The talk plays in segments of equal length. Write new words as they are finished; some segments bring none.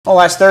Well,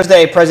 last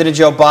Thursday, President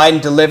Joe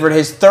Biden delivered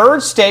his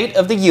third State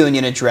of the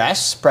Union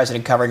address.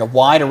 President covering a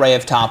wide array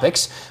of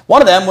topics.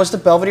 One of them was the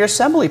Belvidere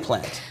assembly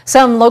plant.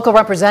 Some local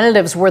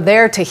representatives were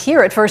there to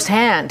hear it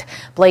firsthand.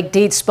 Blake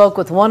Dietz spoke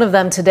with one of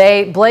them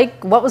today.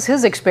 Blake, what was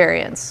his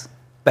experience?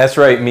 That's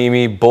right,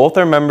 Mimi. Both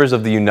are members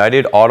of the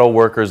United Auto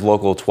Workers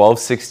Local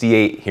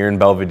 1268 here in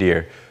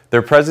Belvidere.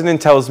 Their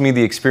president tells me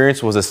the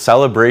experience was a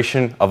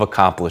celebration of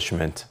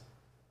accomplishment.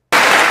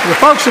 The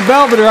folks of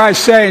Belvidere, I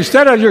say,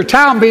 instead of your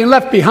town being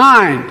left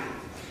behind,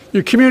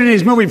 your community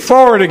is moving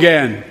forward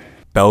again.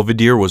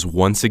 Belvidere was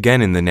once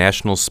again in the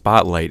national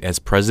spotlight as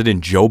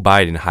President Joe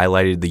Biden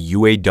highlighted the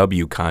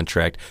UAW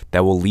contract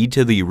that will lead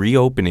to the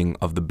reopening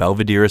of the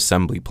Belvidere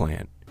assembly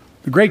plant.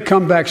 The great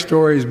comeback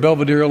story is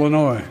Belvidere,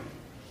 Illinois,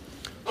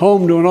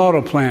 home to an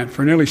auto plant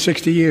for nearly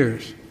 60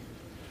 years.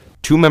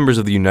 Two members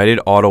of the United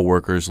Auto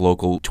Workers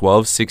Local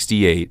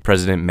 1268,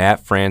 President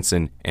Matt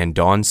Franson and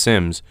Dawn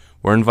Sims,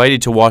 were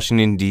invited to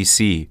Washington,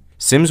 D.C.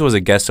 Sims was a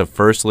guest of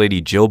First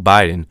Lady Jill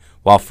Biden,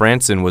 while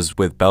Franson was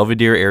with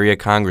Belvidere area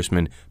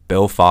Congressman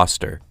Bill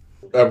Foster.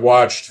 I've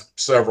watched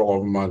several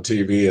of them on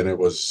TV, and it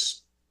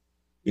was,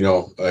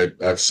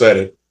 I've said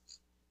it.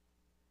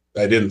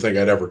 I didn't think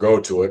I'd ever go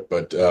to it,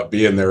 but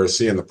being there,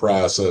 seeing the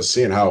process,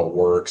 seeing how it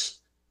works,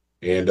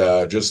 and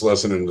just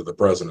listening to the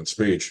president's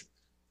speech,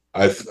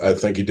 I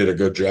think he did a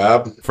good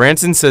job.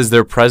 Franson says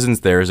their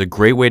presence there is a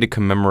great way to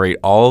commemorate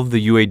all of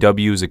the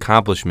UAW's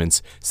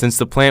accomplishments since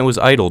the plant was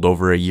idled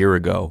over a year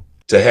ago.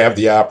 To have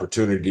the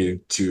opportunity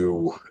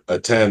to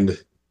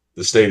attend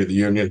the State of the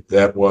Union,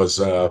 that was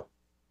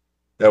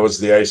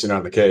the icing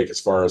on the cake as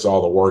far as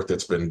all the work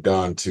that's been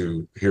done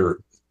to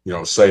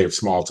save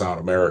small town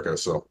America.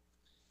 So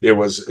it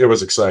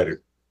was exciting.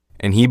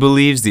 And he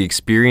believes the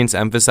experience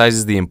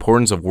emphasizes the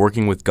importance of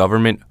working with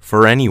government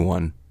for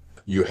anyone.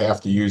 You have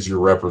to use your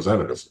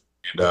representatives,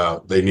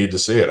 and they need to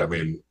see it. I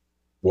mean,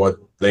 what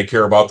they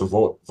care about the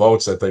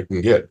votes that they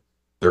can get.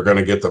 They're going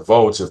to get the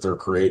votes if they're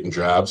creating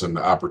jobs and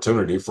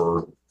opportunity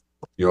for,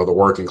 the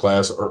working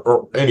class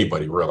or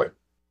anybody really.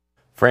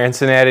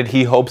 Franson added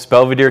he hopes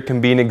Belvidere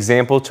can be an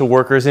example to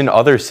workers in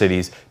other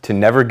cities to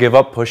never give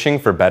up pushing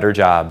for better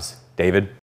jobs. David?